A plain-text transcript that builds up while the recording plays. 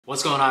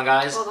What's going on,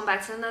 guys? Welcome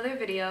back to another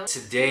video.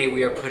 Today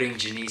we are putting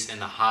Janiece in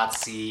the hot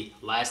seat.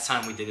 Last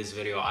time we did this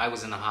video, I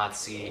was in the hot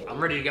seat. I'm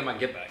ready to get my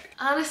get back.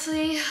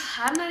 Honestly,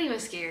 I'm not even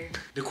scared.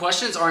 The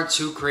questions aren't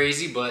too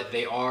crazy, but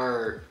they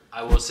are,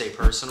 I will say,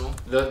 personal.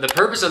 The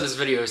purpose of this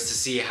video is to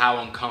see how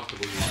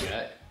uncomfortable you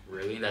get.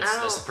 Really,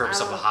 that's the purpose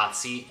of the hot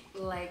seat.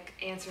 Like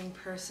answering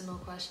personal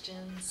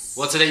questions.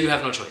 Well, today you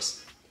have no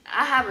choice.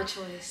 I have a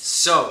choice.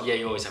 So, yeah,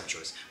 you always have a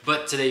choice.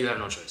 But today you have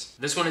no choice.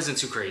 This one isn't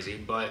too crazy,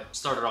 but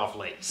started off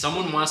late.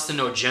 Someone wants to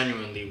know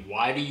genuinely,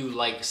 why do you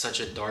like such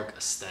a dark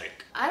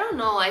aesthetic? I don't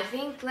know. I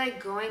think like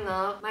growing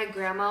up, my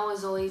grandma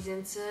was always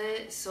into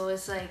it. So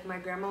it's like my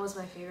grandma was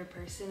my favorite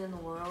person in the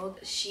world.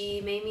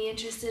 She made me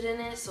interested in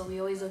it. So we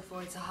always look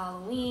forward to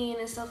Halloween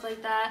and stuff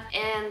like that.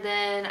 And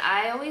then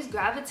I always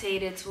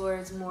gravitated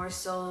towards more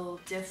so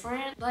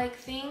different like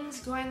things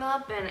growing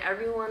up. And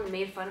everyone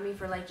made fun of me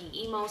for liking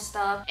emo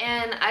stuff.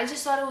 And I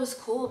just thought it was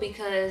cool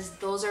because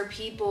those are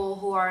people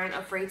who aren't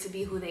afraid to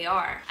be who they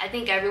are. I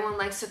think everyone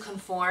likes to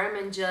conform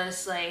and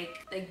just like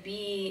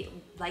be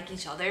like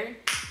each other.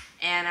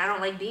 And I don't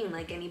like being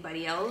like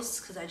anybody else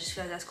because I just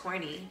feel like that's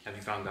corny. Have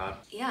you found God?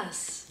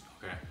 Yes.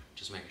 Okay,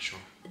 just making sure.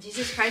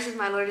 Jesus Christ is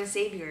my Lord and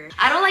Savior.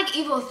 I don't like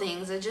evil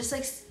things. I just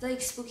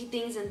like spooky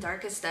things and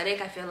dark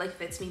aesthetic. I feel like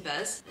fits me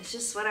best. It's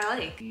just what I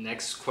like.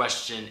 Next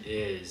question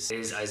is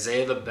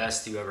Isaiah the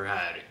best you ever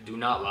had? Do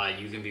not lie,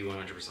 you can be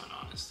 100%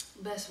 honest.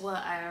 Best what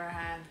I ever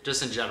had.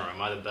 Just in general,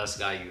 am I the best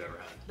guy you ever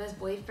had? Best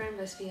boyfriend,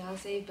 best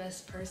fiance,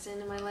 best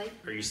person in my life.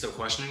 Are you still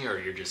questioning or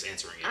you're just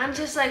answering it? I'm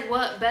just like,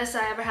 what best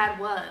I ever had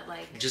what?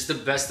 Like just the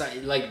best,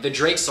 like the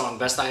Drake song,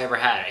 best I ever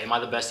had. Am I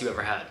the best you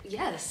ever had?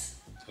 yes.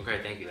 Okay,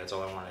 thank you. That's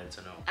all I wanted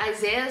to know.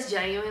 Isaiah is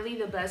genuinely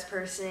the best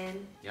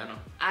person Yeah, I know.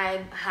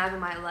 I have in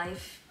my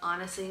life,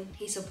 honestly.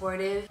 He's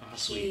supportive. Oh, how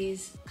sweet.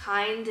 He's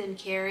kind and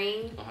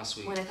caring Oh, how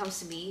sweet. when it comes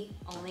to me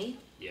only.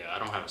 Yeah, I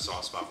don't have a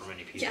soft spot for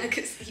many people. Yeah,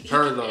 because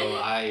Her though,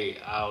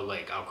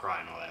 I'll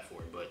cry and all that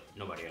for it, but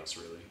nobody else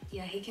really.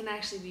 yeah, he can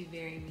actually be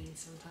very mean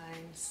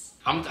sometimes.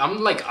 I don't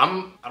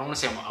want to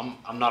say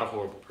I'm not a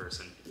horrible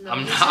person. No,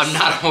 I'm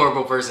not a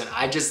horrible person.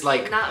 I just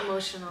like Not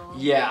emotional.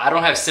 yeah, I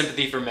don't have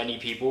sympathy for many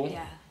people.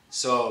 Yeah.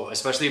 So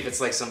especially if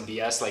it's like some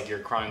BS, like you're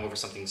crying over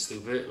something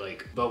stupid,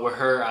 like. But with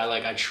her,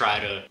 I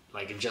try to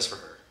like just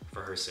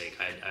for her sake,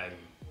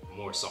 I'm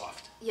more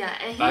soft. Yeah,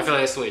 and But I feel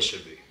like that's the way it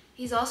should be.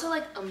 he's also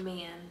like a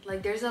man.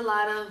 Like there's a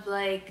lot of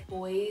like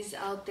boys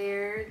out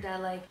there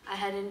that like I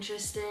had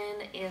interest in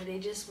and they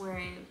just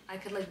weren't, I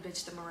could like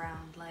bitch them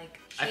around. Like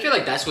I feel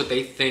like that's what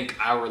they think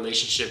our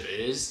relationship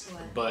is.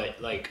 What?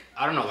 But like,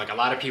 I don't know, like a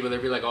lot of people,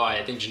 they'd be like, oh,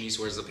 I think Janiece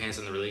wears the pants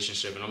in the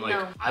relationship. And I'm like,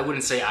 No. I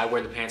wouldn't say I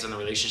wear the pants in the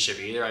relationship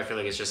either. I feel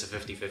like it's just a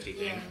 50-50 thing.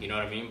 Yeah. You know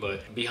what I mean?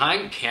 But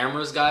behind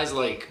cameras, guys,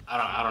 like,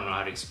 I don't know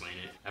how to explain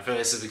it. I feel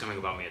like this is becoming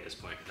about me at this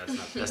point.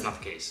 That's not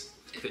the case.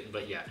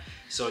 But yeah,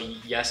 so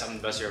yes, I'm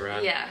the best you ever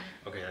had. Yeah.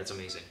 Okay, that's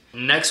amazing.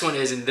 Next one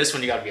is, and this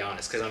one you gotta be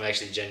honest, because I'm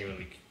actually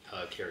genuinely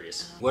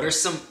curious. What are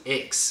some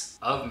icks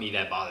of me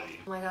that bother you?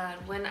 Oh my god,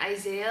 when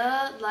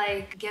Isaiah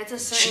like gets a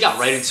certain She got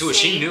right into it.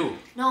 She knew.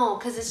 No,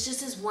 because it's just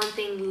this one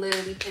thing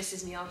literally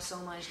pisses me off so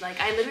much. Like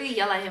I literally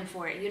yell at him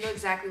for it. You know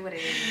exactly what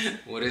it is.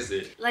 What is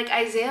it? Like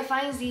Isaiah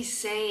finds these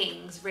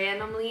sayings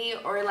randomly,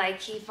 or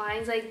like he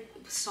finds like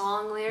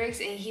song lyrics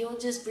and he'll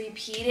just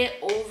repeat it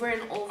over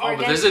and over again.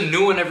 But there's a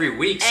new one every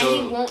week, and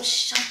so he won't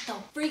shut the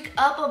freak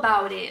up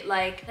about it.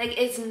 Like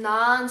it's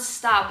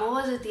non-stop. What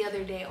was it the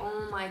other day?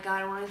 Oh my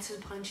god, I wanted to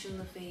punch you in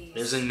the face.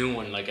 there's a new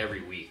one like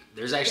every week.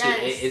 There's actually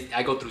Yes.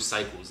 I go through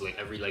cycles, like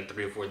every like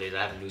 3 or 4 days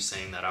I have a new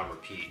saying that I'll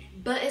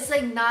repeat. But it's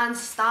like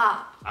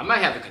non-stop. I might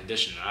have a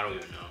condition, I don't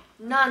even know.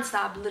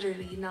 Non-stop,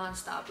 literally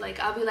non-stop. Like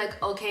I'll be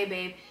like, okay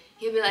babe.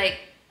 He'll be like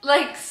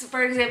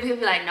for example, he'll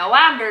be like, no,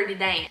 I'm Dirty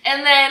Dan.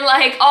 And then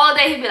like all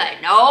day he'll be like,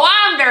 no,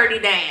 I'm Dirty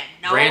Dan.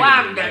 No,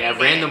 I'm Dirty Dan.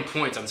 At random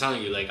points, I'm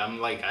telling you, like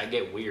I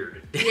get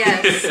weird.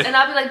 Yes. And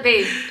I'll be like,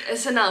 babe,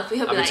 it's enough. He'll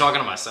be I've been like, talking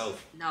to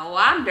myself. no,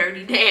 I'm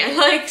Dirty Dan.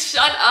 Like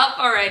shut up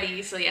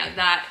already. So yeah,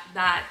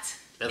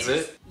 that's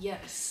it?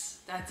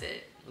 Yes, that's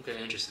it.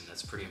 Okay, interesting.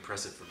 That's pretty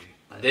impressive for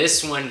me.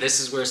 This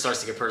is where it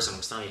starts to get personal.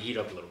 It's starting to heat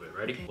up a little bit.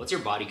 Ready? Okay. What's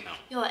your body count?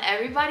 Yo,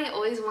 everybody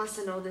always wants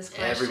to know this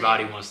question.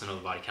 Everybody wants to know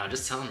the body count.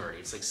 Just tell them already.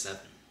 It's like 7.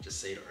 Just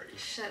say it already.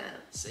 Shut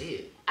up. Say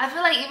it. I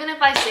feel like even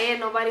if I say it,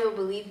 nobody will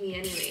believe me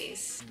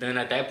anyways. Then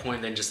at that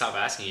point, then just stop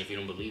asking if you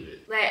don't believe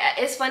it. Like,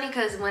 it's funny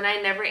because when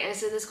I never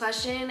answer this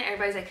question,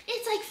 everybody's like,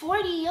 it's like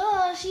 40.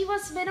 Oh, she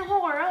must have been a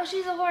whore. Oh,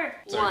 she's a whore.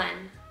 Sorry.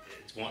 1.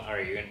 It's 1. All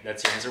right,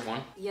 that's your answer.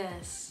 1.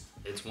 Yes.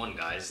 It's 1,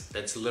 guys.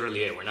 That's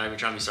literally it. We're not even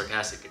trying to be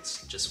sarcastic.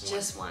 It's just 1.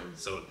 Just 1.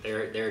 So there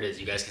it is.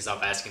 You guys can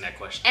stop asking that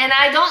question. And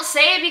I don't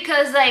say it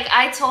because like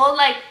I told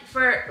like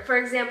for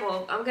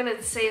example, I'm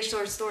gonna say a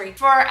short story.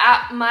 For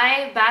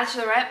my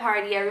bachelorette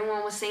party,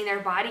 everyone was saying their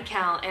body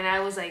count, and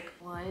I was like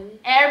 1. And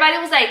everybody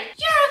was like,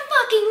 "You're a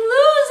fucking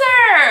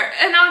loser,"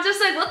 and I'm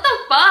just like, "What the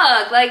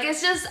fuck?" Like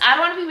it's just I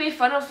don't want to be made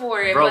fun of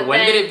for it. Bro, but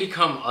when did it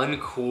become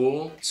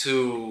uncool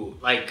to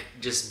like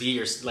just be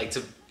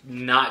to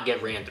not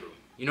get ran through?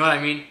 You know what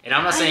I mean? And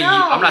I'm not saying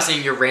I'm not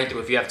saying you're ran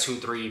through if you have 2,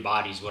 3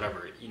 bodies,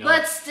 whatever. You know.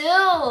 But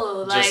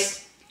still, like.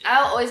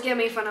 I'll always get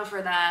made fun of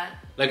for that.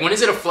 Like, when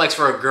is it a flex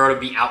for a girl to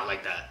be out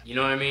like that? You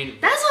know what I mean?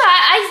 That's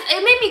why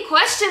it made me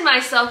question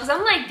myself, because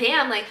I'm like,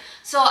 damn, like,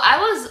 so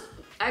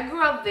I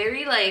grew up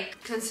very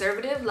like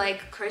conservative,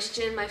 like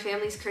Christian. My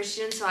family's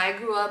Christian, so I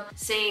grew up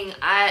saying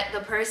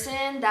the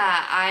person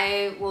that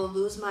I will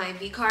lose my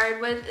V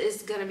card with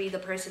is gonna be the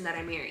person that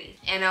I marry,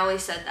 and I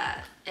always said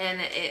that.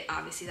 And it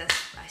obviously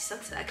I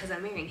stuck to that because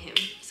I'm marrying him.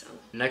 So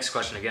next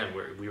question again.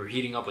 We were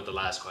heating up with the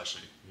last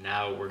question.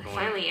 Now we're going.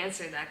 I finally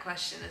answered that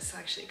question. It's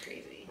actually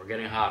crazy. We're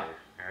getting hotter.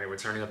 All right, we're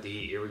turning up the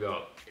heat. Here we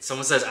go.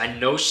 Someone says, I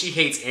know she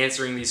hates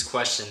answering these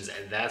questions,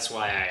 and that's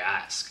why I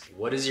ask.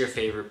 What is your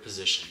favorite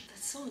position?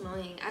 That's so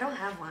annoying. I don't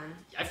have one.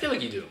 I feel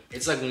like you do.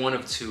 It's like one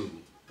of two.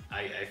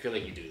 I feel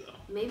like you do, though.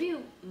 Maybe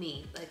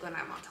me, like when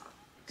I'm on top.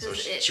 So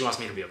she wants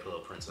me to be a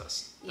pillow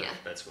princess. Yeah.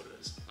 That's what it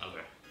is.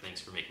 Okay. Thanks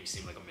for making me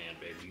seem like a man,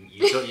 babe.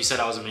 You said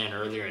I was a man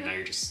earlier, and now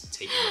you're just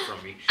taking it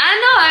from me. I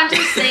know. I'm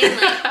just saying,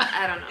 like,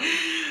 I don't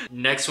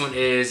know. Next one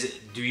is,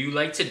 do you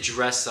like to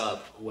dress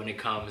up when it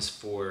comes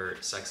for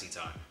sexy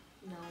time?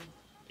 No.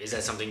 Is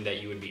that something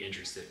that you would be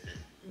interested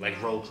in?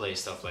 Like role play,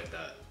 stuff like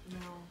that? No.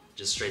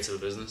 Just straight to the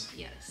business?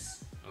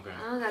 Yes. Okay.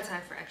 I don't got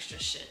time for extra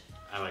shit.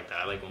 I like that.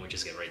 I like when we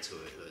just get right to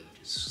it.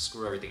 Just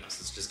screw everything else.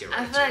 Let's just get right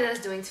to it. I feel like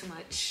that's doing too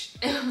much,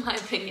 in my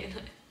opinion.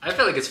 I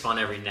feel like it's fun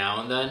every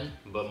now and then,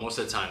 but most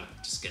of the time,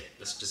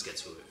 let's just get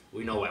to it.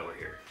 We know why we're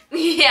here.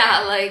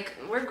 Yeah, like,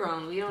 we're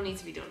grown. We don't need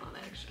to be doing all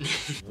that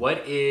extra.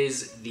 What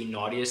is the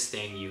naughtiest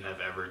thing you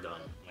have ever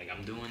done? Like,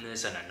 I'm doing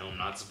this, and I know I'm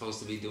not supposed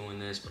to be doing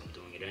this, but I'm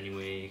doing it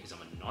anyway, because I'm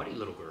a naughty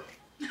little girl.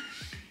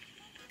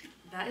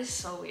 That is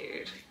so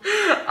weird.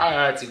 I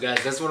had to,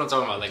 guys. That's what I'm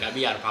talking about. Like, I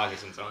be out of pocket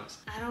sometimes.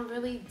 I don't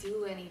really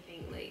do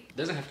anything, like... It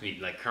doesn't have to be,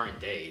 like, current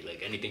day.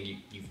 Like, anything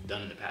you've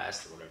done in the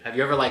past or whatever. Have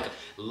you ever, like,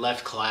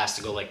 left class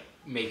to go, like,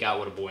 make out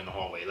with a boy in the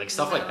hallway? Like,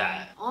 stuff like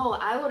that. Oh,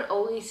 I would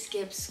always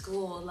skip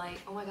school. Like,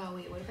 oh my god,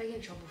 wait, what if I get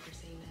in trouble for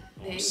saying that?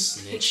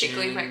 Oh, They take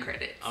away my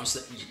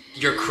credits.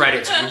 Your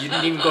credits? You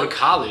didn't even go to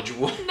college.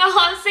 No,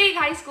 I'm saying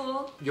high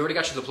school. You already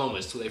got your diploma.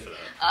 It's too late for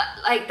that.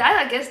 Like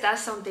that, I guess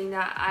that's something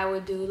that I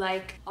would do.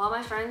 Like, all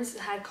my friends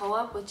had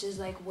co-op, which is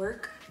like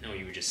work. No,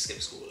 you would just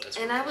skip school.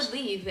 And I would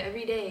leave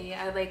every day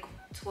at like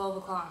 12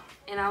 o'clock.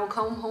 And I would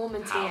come home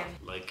and tan.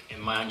 Like,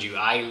 and mind you,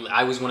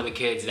 I was one of the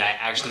kids that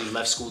actually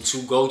left school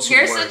to go to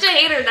You're work. such a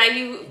hater that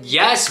you...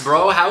 Yes,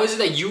 bro. How is it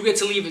that you get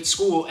to leave at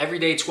school every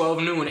day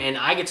 12 noon and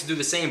I get to do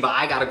the same, but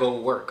I gotta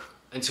go work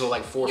until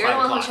like 4 or 5 o'clock?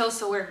 You're the one who chose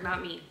to work,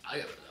 not me.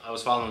 I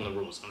was following the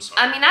rules. I'm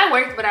sorry. I mean, I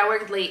worked, but I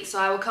worked late. So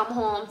I would come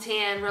home,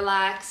 tan,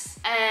 relax,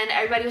 and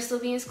everybody would still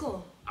be in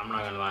school. I'm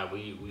not gonna lie,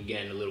 we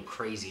getting a little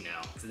crazy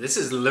now. This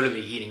is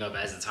literally heating up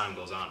as the time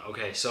goes on.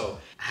 Okay, so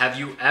have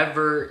you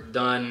ever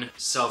done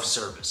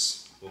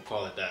self-service? We'll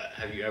call it that.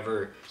 Have you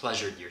ever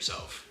pleasured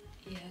yourself?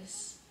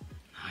 Yes.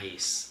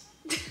 Nice.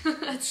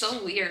 That's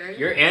so weird.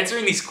 You're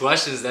answering these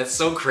questions. That's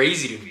so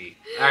crazy to me.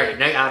 All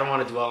right, I don't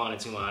want to dwell on it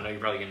too long. I know you're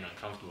probably getting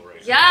uncomfortable right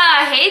now. Yeah,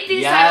 I hate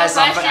these type of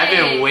questions. I've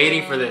been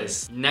waiting for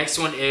this. Next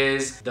one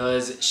is,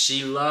 does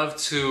she love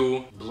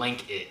to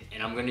blank it?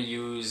 And I'm gonna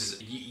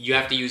use, you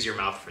have to use your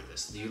mouth for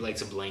this. Do you like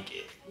to blank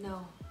it?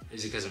 No.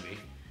 Is it because of me?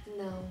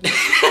 No.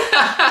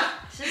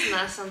 It's just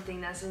not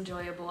something that's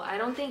enjoyable. I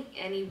don't think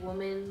any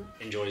woman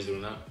enjoys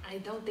doing that. I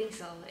don't think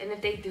so. And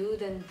if they do,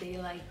 then they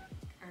like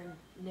are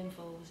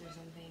nymphos or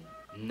something.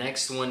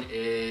 Next one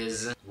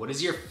is, what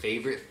is your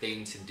favorite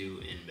thing to do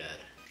in bed?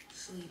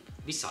 Sleep.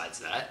 Besides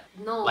that,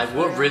 no. Like,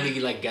 what really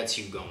like gets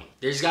you going?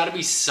 There's got to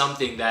be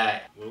something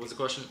that. What was the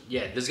question?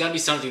 Yeah, there's got to be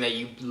something that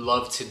you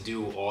love to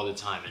do all the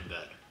time in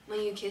bed.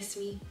 When you kiss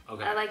me.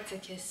 Okay. I like to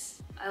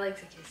kiss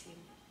you.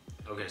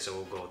 Okay, so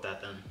we'll go with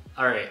that then.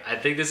 All right, I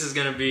think this is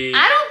gonna be...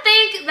 I don't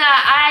think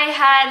that I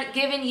had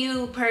given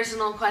you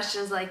personal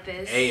questions like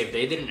this. Hey, if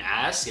they didn't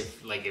ask,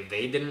 if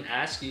they didn't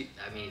ask you,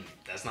 I mean,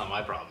 that's not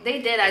my problem.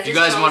 They did. I if just you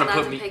guys chose want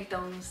not to to pick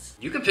those.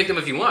 You can pick them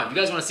if you want. If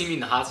you guys want to see me in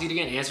the hot seat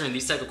again, answering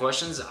these type of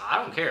questions, I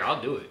don't care.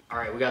 I'll do it. All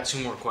right, we got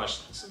 2 more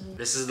questions. Mm-hmm.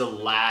 This is the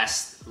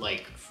last,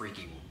 like,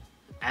 freaky one.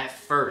 At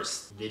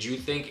first, did you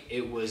think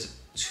it was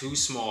too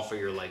small for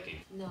your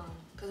liking? No,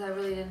 because I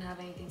really didn't have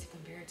anything to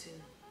compare to.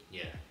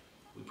 Yeah.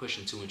 We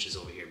pushing 2 inches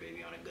over here,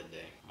 baby, on a good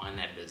day. Mind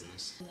that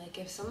business. Like,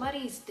 if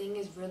somebody's thing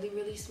is really,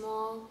 really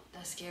small,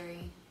 that's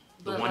scary.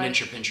 The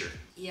 1-incher pincher.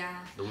 Yeah.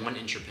 The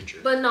 1-incher pincher.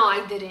 But no,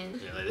 I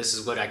didn't. Yeah, like, this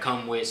is what I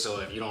come with,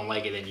 so if you don't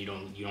like it, then you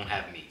don't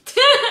have me.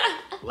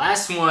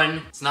 Last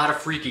one. It's not a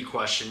freaky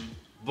question,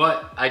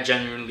 but I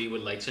genuinely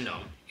would like to know.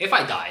 If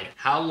I died,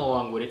 how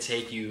long would it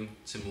take you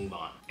to move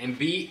on? And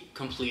be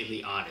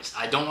completely honest.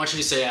 I don't want you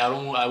to say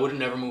I wouldn't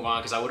never move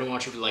on, because I wouldn't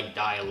want you to like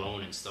die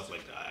alone and stuff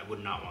like that. I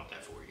would not want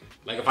that for you.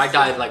 Like, if I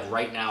died like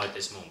right now at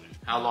this moment,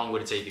 how long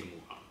would it take you to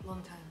move on?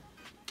 Long time.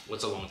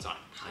 What's a long time?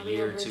 Probably A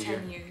year, over 2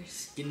 10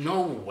 years? years.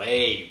 No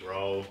way,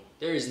 bro.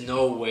 There is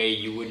no way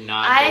you would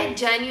not. I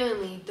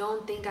genuinely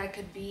don't think I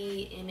could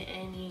be in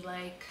any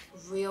like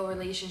real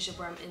relationship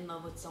where I'm in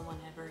love with someone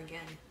ever again.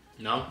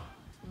 No?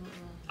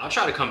 I'll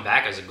try to come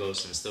back as a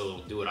ghost and still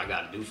do what I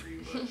gotta do for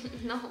you,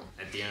 but no.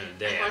 At the end of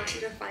the day, I want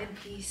you to find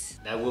peace.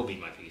 That will be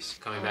my peace.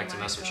 Coming back to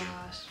mess with you.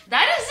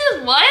 That is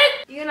just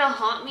what? You're gonna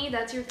haunt me?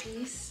 That's your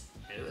peace?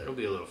 It'll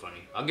be a little funny.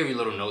 I'll give you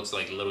little notes,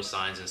 like little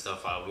signs and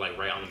stuff. I'll like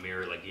write on the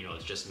mirror, like, you know,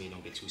 it's just me.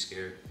 Don't get too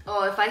scared.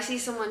 Oh, if I see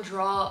someone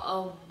draw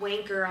a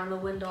wanker on the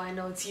window, I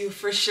know it's you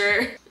for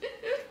sure.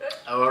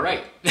 All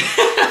right.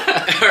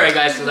 All right,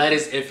 guys. So that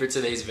is it for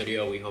today's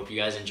video. We hope you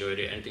guys enjoyed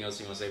it. Anything else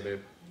you want to say, babe?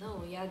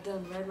 No, yeah, I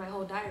done read my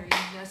whole diary.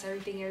 That's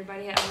everything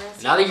everybody had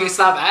read. Now that you can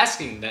stop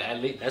asking, that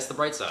at least that's the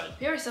bright side.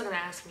 People are still gonna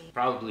ask me.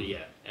 Probably,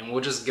 yeah. And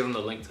we'll just give them the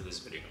link to this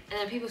video. And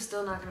then people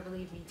still not gonna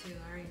believe me too.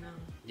 I already know.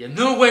 Yeah,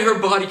 no way her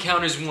body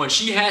count is 1.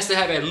 She has to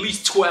have at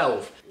least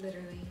 12.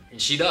 Literally.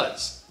 And she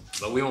does.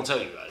 But we won't tell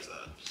you guys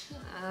that. Shut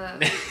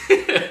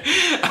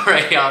up.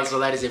 Alright, y'all, so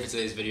that is it for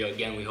today's video.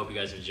 Again, we hope you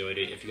guys enjoyed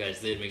it. If you guys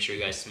did, make sure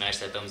you guys smash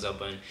that thumbs up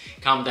button.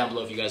 Comment down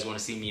below if you guys want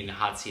to see me in the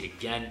hot seat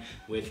again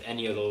with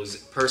any of those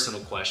personal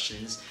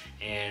questions,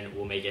 and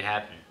we'll make it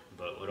happen.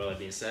 But with all that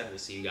being said, we'll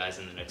see you guys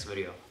in the next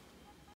video.